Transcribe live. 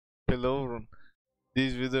Hello,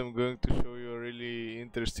 this video I'm going to show you a really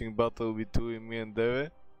interesting battle between me and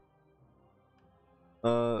Deve.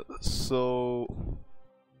 So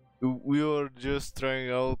we were just trying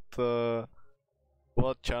out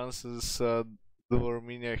what chances do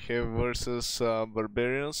Armenia have versus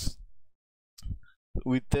barbarians.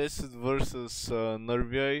 We tested versus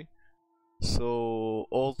Nervii, so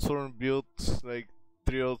old thorn built like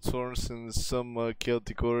 3 old thorns and some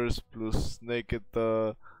chaotic orders plus naked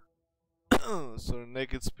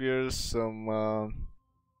naked spears, some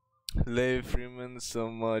lay freemen,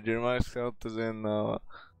 some Germanic scouters, and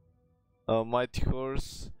mighty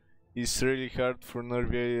horse. Is really hard for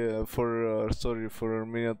Norway, for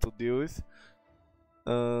Armenia to deal with.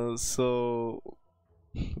 So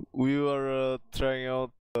we were trying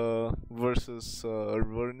out versus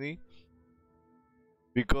Arverni,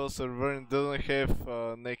 because Arverni doesn't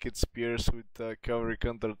have naked spears with cavalry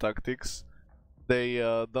counter tactics. They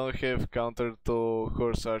don't have counter to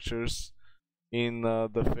horse archers in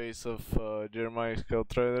the face of Germanic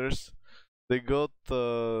scout riders. They got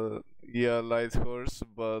light horse,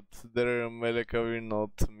 but they're melee cavalry, not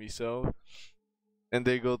missile, and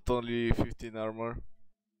they got only 15 armor.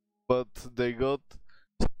 But they got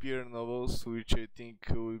spear nobles, which I think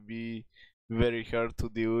will be very hard to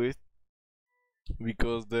deal with,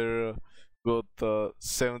 because they're got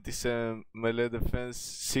 77 melee defense,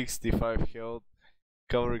 65 health,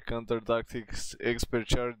 cavalry counter tactics, expert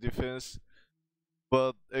charge defense.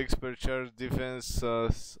 But expert charge defense, I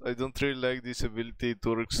don't really like this ability. It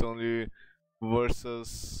works only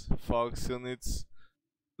versus fox units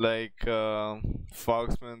like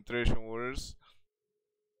foxmen, Thracian warriors.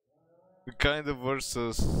 Kind of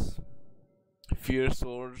versus fierce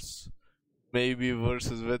swords, maybe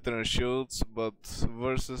versus veteran shields, but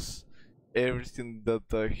versus everything that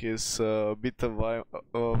has a bit of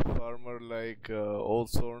armor like old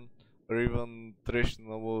sword or even Thracian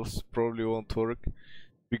nobles probably won't work,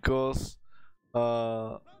 because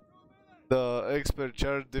the expert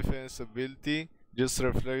charge defense ability just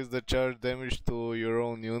reflects the charge damage to your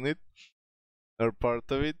own unit or part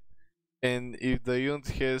of it, and if the unit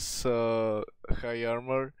has high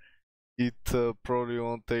armor, it probably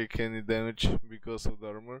won't take any damage because of the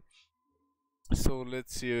armor. So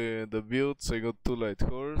let's see the builds. I got 2 light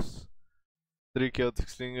horse, 3 chaotic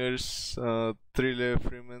slingers, 3 lay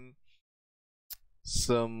freemen,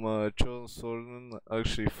 some chosen swordsmen,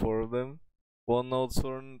 actually 4 of them, 1 old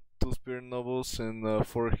sword, 2 spear nobles, and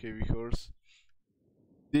 4 heavy horse.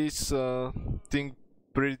 This thing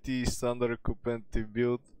pretty standard competitive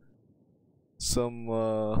build. Some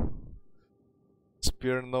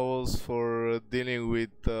spear nobles for dealing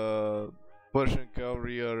with Persian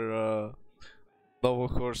cavalry or noble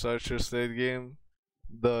horse archers late game.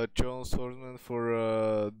 The chosen swordsman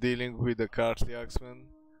for dealing with the costly axemen.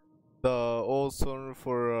 The old sword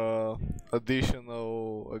for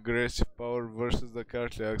additional aggressive power versus the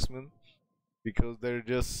costly axemen, because they're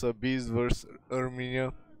just a beast versus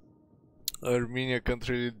Armenia. Armenia can't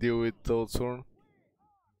really deal with old sword.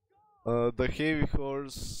 The heavy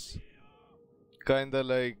horse, kinda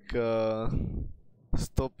like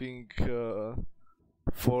stopping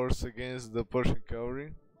force against the Persian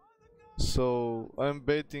cavalry. So I'm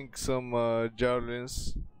baiting some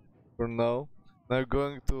javelins for now. I'm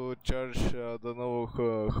going to charge the noble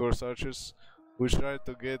horse archers, which try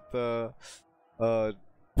to get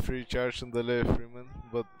free charge on the lay freeman,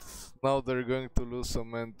 but now they're going to lose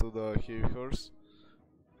some men to the heavy horse.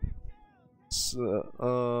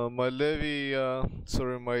 So, my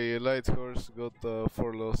light horse got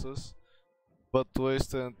 4 losses, but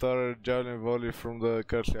wasted an entire javelin volley from the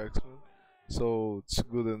costly axeman, so it's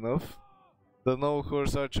good enough. The noble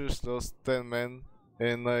horse archers lost 10 men,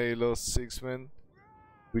 and I lost 6 men,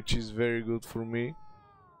 which is very good for me.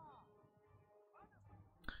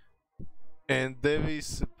 And Deve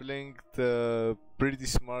is playing pretty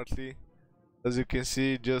smartly, as you can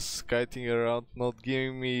see, just kiting around, not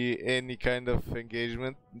giving me any kind of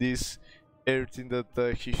engagement. This everything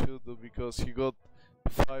that he should do, because he got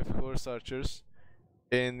 5 horse archers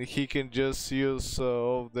and he can just use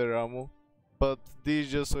all of their ammo, but this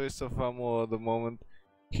is just waste of ammo at the moment.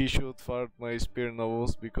 He should fire my spear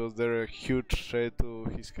nobles because they're a huge threat to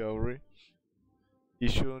his cavalry. He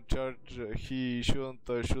shouldn't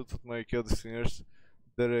shoot at my chaotic slingers.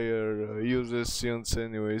 They are useless units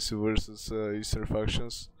anyways versus Eastern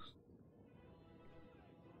factions.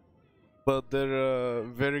 But they're a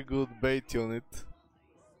very good bait unit.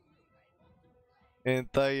 And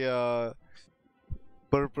I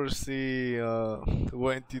purposely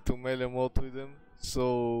went into melee mode with them,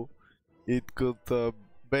 so it could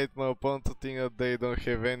bait my opponent to think that they don't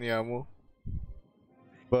have any ammo.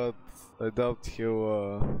 but I doubt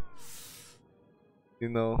he'll, you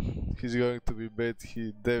know, he's going to be bad.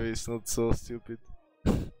 Deve is not so stupid.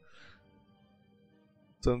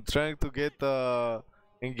 So I'm trying to get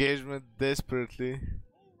engagement desperately.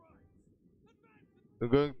 I'm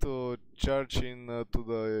going to charge in to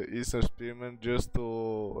the Eastern Spearmen just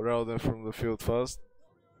to rout them from the field fast.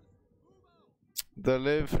 The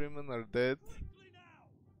lay freemen are dead.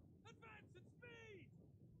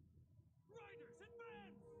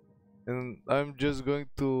 And I'm just going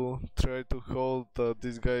to try to hold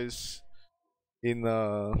these guys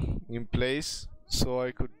in place so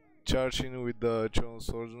I could charge in with the Chosen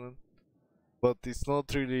Swordsman, but it's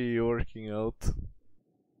not really working out.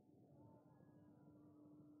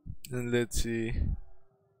 And let's see.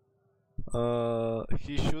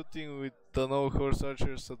 He's shooting with the no horse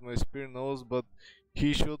archers at my spear nose, but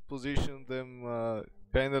he should position them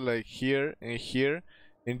kinda like here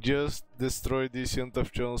and just destroy this unit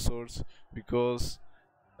of Chosen Swords, because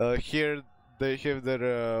here they have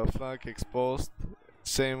their flank exposed,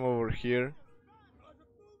 same over here.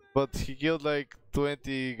 But he killed like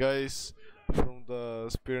 20 guys from the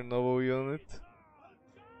Spear Noble unit.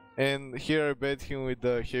 And here I bet him with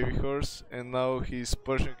the heavy horse, and now his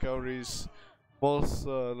Persian cavalry is most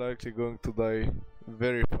likely going to die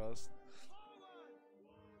very fast.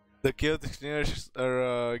 The chaotic slingers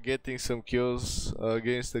are getting some kills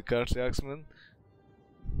against the Cartly Axemen.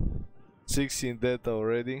 16 dead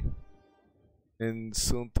already, and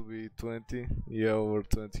soon to be 20. Yeah, over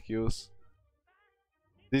 20 kills.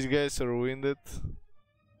 These guys are winded.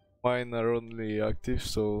 Mine are only active,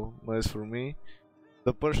 so nice for me.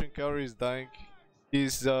 The Persian cavalry is dying.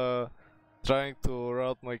 He's trying to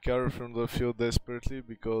rout my cavalry from the field desperately,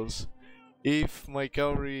 because if my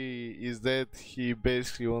cavalry is dead, he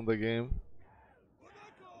basically won the game.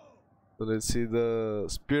 So let's see, the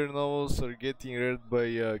spear nobles are getting reared by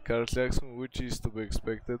Kartlaxman, which is to be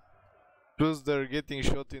expected. Plus they're getting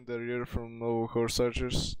shot in the rear from no horse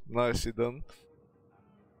archers. Nicely done.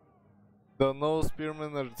 The no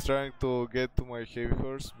spearmen are trying to get to my heavy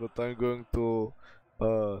horse, but I'm going to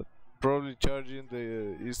probably charge in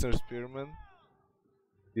the eastern spearmen.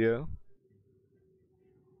 Yeah.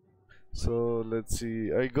 So let's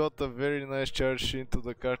see, I got a very nice charge into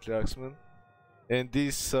the Cartly Axeman, and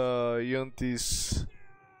this unit is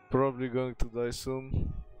probably going to die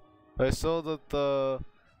soon. I saw that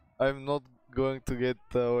I'm not going to get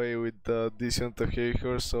away with this unit of heavy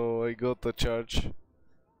horse, so I got a charge.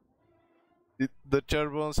 The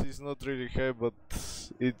charge bonus is not really high, but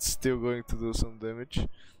it's still going to do some damage.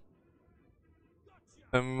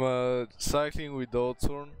 I'm cycling with the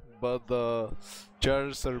Oathsworn, but the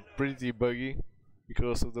charges are pretty buggy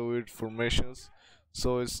because of the weird formations,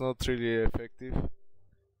 so it's not really effective.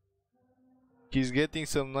 He's getting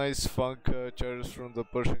some nice funk charges from the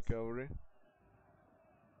Persian cavalry,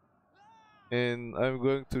 and I'm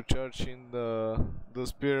going to charge in the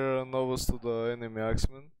spear nobles to the enemy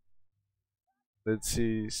axemen. Let's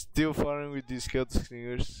see, still firing with these chaotic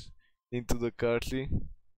slingers into the Cartly,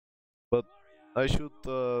 but I should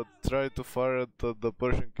try to fire at the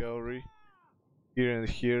Persian cavalry here and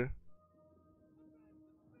here.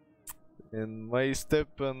 And my spear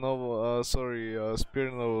nobles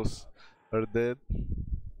are dead.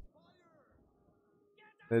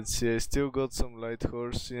 Let's see, I still got some light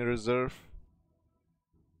horse in reserve.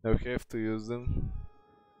 I'll have to use them.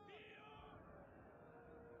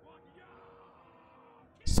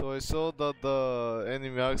 So I saw that the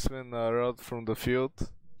enemy axemen are out from the field,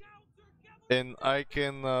 and I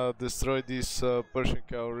can destroy this Persian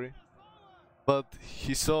cavalry. But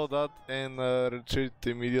he saw that and retreated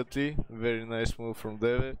immediately. Very nice move from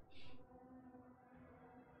Deve.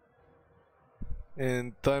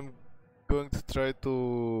 And I'm going to try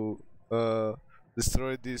to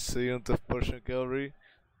destroy this unit of Persian cavalry.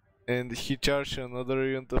 And he charged another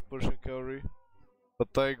unit of Persian cavalry.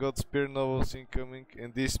 But I got spear nobles incoming,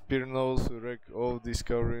 and these spear nobles will wreck all of these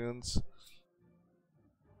cavalry units.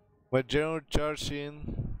 My general charged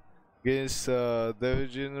in against Deve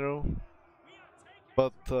general,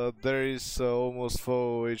 but there is almost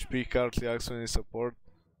full HP Cartly Axeman in support,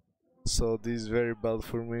 so this is very bad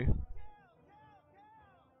for me.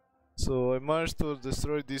 So I managed to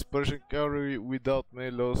destroy this Persian cavalry without melee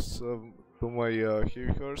loss to my heavy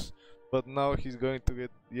horse, but now he's going to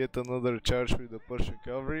get yet another charge with the Persian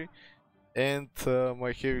cavalry, and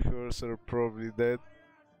my heavy horse are probably dead.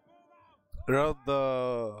 Rout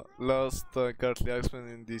the last Cartly Axeman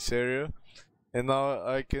in this area, and now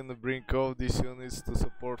I can bring all these units to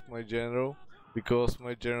support my general, because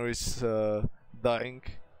my general is dying.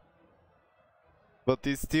 But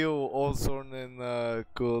it's still Oathsworn and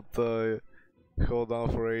could hold on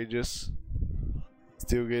for ages.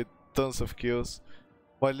 Still get tons of kills.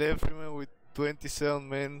 My left remain with 27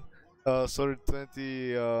 men, sorry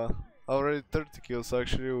 20, already 30 kills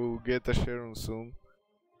actually, will get a Sharon soon,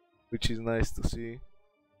 which is nice to see.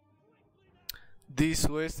 This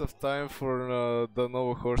waste of time for the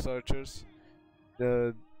Nova Horse Archers.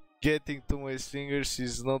 Getting to my slingers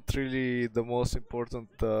is not really the most important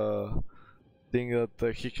thing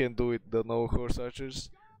that he can do with the Nova Horse Archers.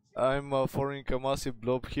 I'm forming a massive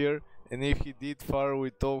blob here, and if he did fire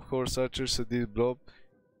with all Horse Archers at this blob,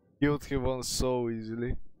 he would have won so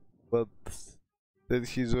easily. But then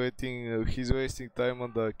he's wasting time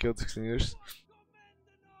on the Celtic Slingers.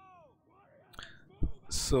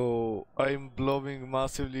 So I'm blobbing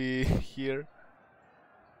massively here,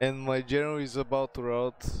 and my general is about to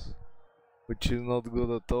rout, which is not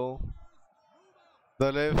good at all.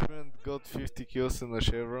 The lieutenant got 50 kills in a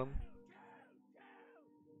chevron.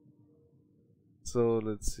 So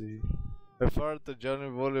let's see. I fired a Johnny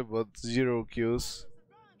volley but 0 kills.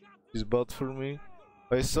 Is bad for me.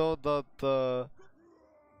 I saw that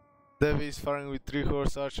Deve is firing with 3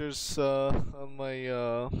 horse archers on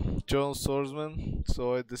my John swordsman,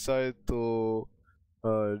 so I decided to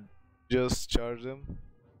just charge them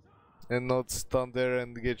and not stand there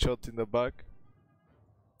and get shot in the back.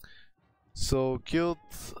 So killed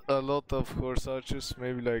a lot of horse archers,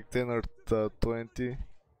 maybe like 10 or 20.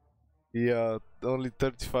 Yeah, only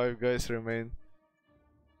 35 guys remain.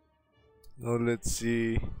 Now let's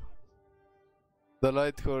see. The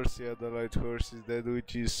light horse, yeah, the light horse is dead,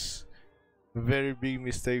 which is a very big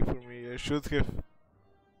mistake for me. I should have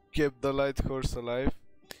kept the light horse alive.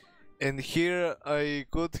 And here I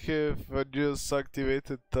could have just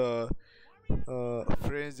activated the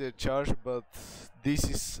frenzy charge, but this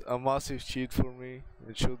is a massive cheat for me.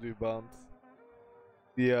 It should be banned.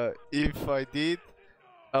 Yeah, if I did,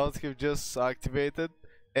 I would have just activated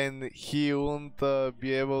and he won't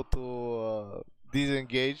be able to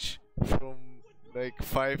disengage from like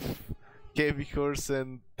 5 heavy horse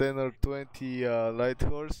and 10 or 20 light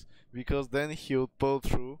horse, because then he would pull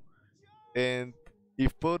through, and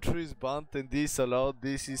if pull through is banned and this is allowed,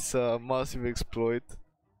 this is a massive exploit.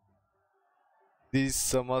 This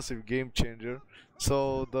is a massive game changer.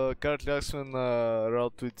 So the Cartly Axeman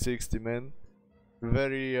route with 60 men.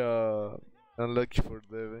 Very unlucky for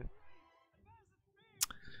Deve.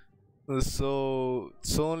 So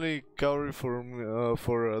it's only cavalry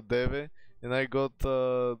for Deve, and I got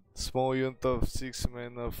a small unit of 6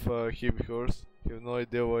 men of heavy horse. I have no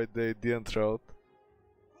idea why they didn't route.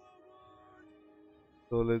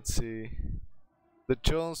 So let's see. The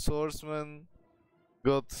Chon swordsman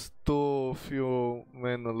got too few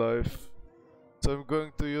men alive, so I'm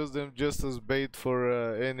going to use them just as bait for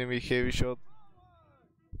enemy heavy shot.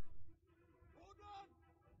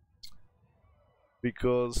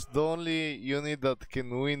 Because the only unit that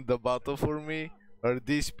can win the battle for me are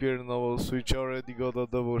these spear nobles, which already got a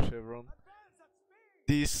double chevron.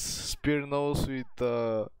 These spear nobles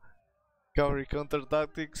with cavalry counter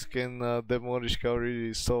tactics can demolish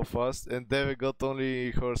cavalry so fast, and Deve got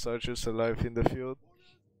only horse archers alive in the field.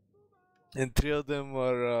 And 3 of them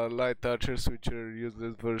are light archers, which are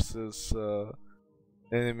useless versus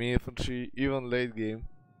enemy infantry, even late game.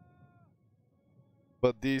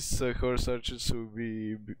 But these horse archers will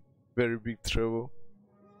be very big trouble.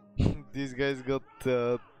 These guys got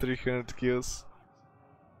 300 kills.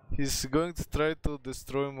 He's going to try to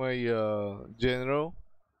destroy my general,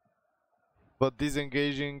 but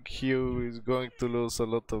disengaging, he is going to lose a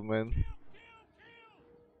lot of men.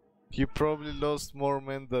 He probably lost more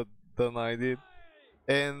men than I did,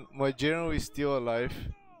 and my general is still alive.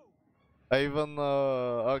 I even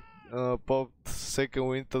popped second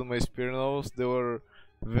wind on my spear nobles. They were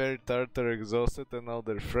very tired or exhausted, and now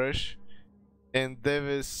they're fresh. And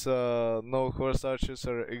Deve's no horse archers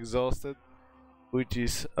are exhausted, which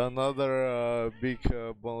is another big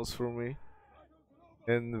bonus for me,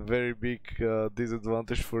 and very big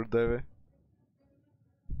disadvantage for Deve.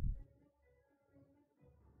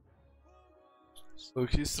 So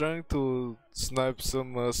he's trying to snipe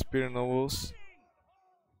some spear nobles,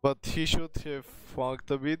 but he should have flanked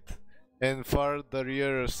a bit and fired the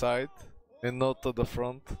rear side and not to the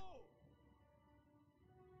front.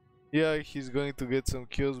 Yeah, he's going to get some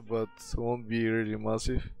kills, but won't be really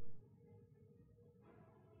massive.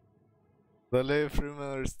 The left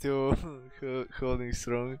Freemen are still holding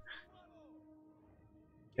strong.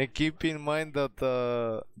 And keep in mind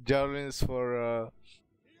that javelins for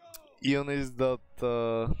units that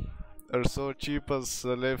are so cheap as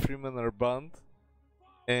left Freemen are banned.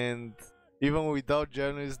 And even without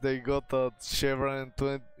javelins, they got a chevron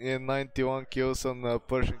and 91 kills on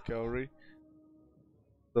Persian cavalry.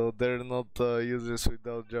 so they're not useless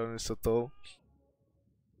without Jarvis at all.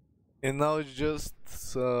 And now it's just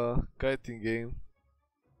kiting game.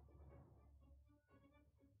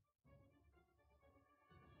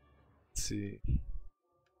 Let's see.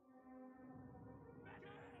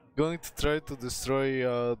 Going to try to destroy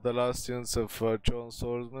the last units of John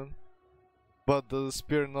Swordsman, but the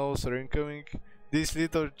spear nodes are incoming. This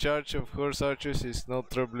little charge of horse archers is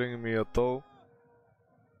not troubling me at all,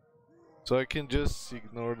 so I can just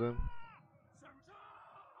ignore them.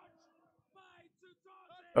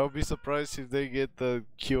 I'll be surprised if they get a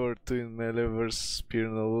Q or 2 in melee versus spear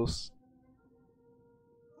nobles.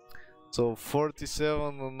 So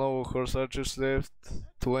 47 on noble horse archers left,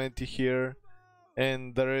 20 here,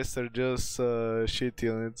 and the rest are just shit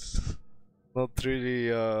units. Not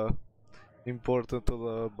really important to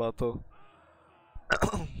the battle.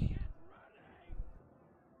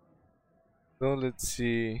 Now let's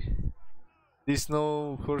see. These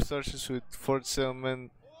no horse archers with 47 men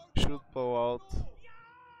should power out.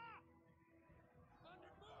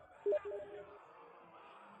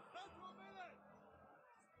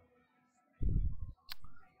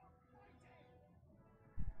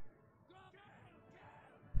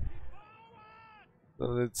 So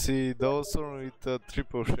let's see, the also with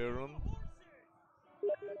triple Sharon.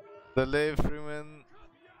 The lay freeman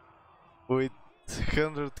with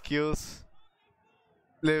 100 kills.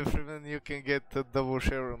 Lay freeman, you can get a double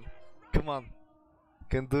Sharon. Come on,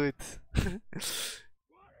 can do it.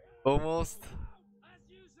 Almost.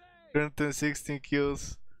 116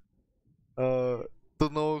 kills. 2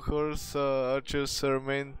 no horse archers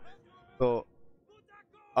remain. So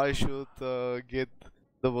I should get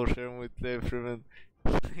double Sharon with lay freeman.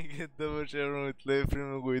 Get double Sharon with lay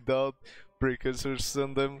freeman without precursors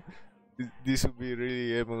on them. This would be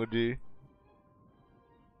really MOG.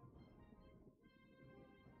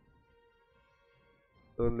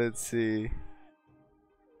 So let's see.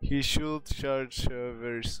 He should charge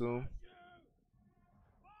very soon.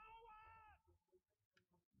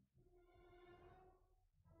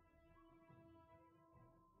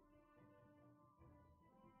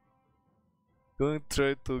 Going to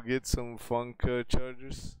try to get some funk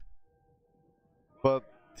charges, but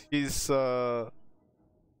his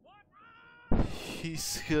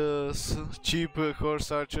cheap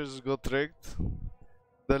horse archers got wrecked.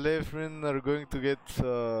 The Leftmen are going to get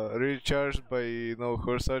recharged by no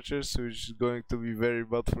horse archers, which is going to be very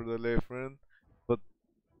bad for the Leftmen. But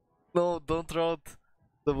no, don't rout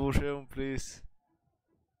the Bushem, please.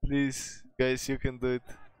 Please, guys, you can do it.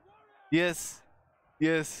 Yes,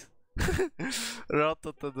 yes.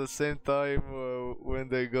 Routed at the same time when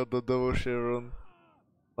they got the double Sharon.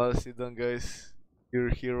 Nicely done, guys. You're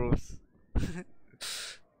heroes.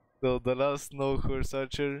 So the last no horse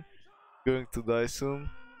archer going to die soon.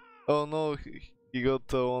 Oh no, he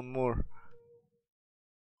got one more.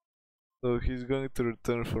 So he's going to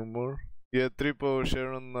return for more. Yeah, triple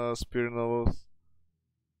Sharon spear novels.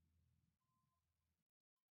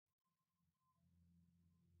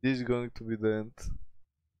 This is going to be the end.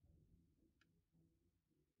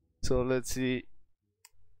 So let's see.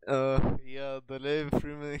 Yeah, the level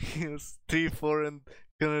Freeman is 3, 4 and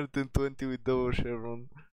 120 with double Chevron.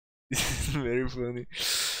 This is very funny.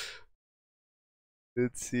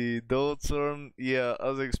 Let's see, Doddstorm, yeah,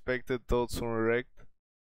 as expected, Doddstorm wrecked.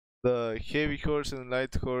 The heavy horse and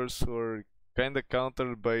light horse were kinda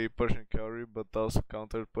countered by Persian cavalry, but also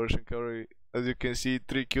countered Persian cavalry. As you can see,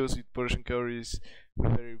 3 kills with Persian cavalry is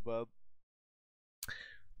very bad.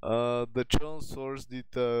 The Chon swords did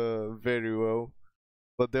very well,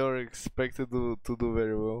 but they were expected to do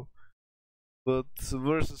very well. But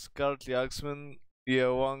versus Cartly Axeman, yeah,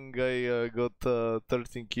 one guy got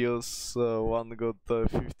 13 kills, one got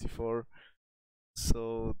 54.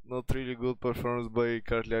 So not really good performance by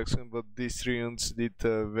Cartly Axeman, but these 3 units did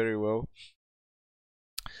very well.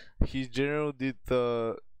 His general did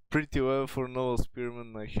pretty well for Noble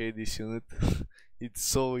Spearman. I hate this unit. It's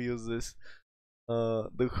so useless.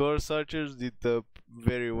 The horse archers did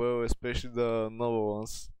very well, especially the noble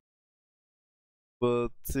ones.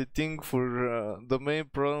 But I think for the main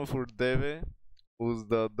problem for deve was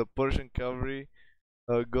that the Persian cavalry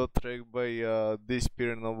got wrecked by these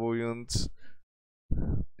spear noble units,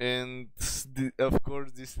 and of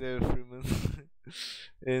course this level freeman.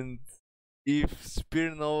 And if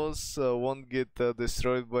spear nobles won't get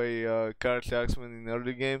destroyed by Cartly Axeman in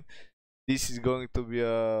early game, this is going to be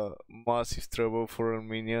a massive trouble for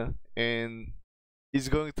Armenia, and it's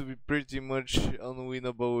going to be pretty much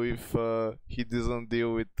unwinnable if he doesn't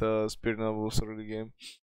deal with spear nobles early game.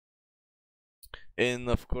 And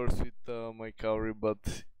of course with my cavalry,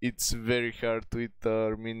 but it's very hard with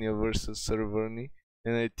Armenia versus Arverni.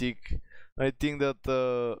 and I think that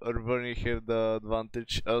Arverni have the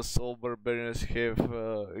advantage, as all barbarians have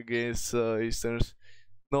against Easterns.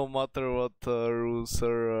 No matter what rules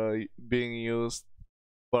are being used,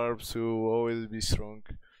 barbs will always be strong.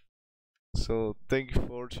 So thank you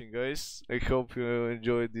for watching, guys. I hope you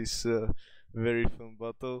enjoyed this very fun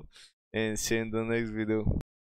battle, and see you in the next video.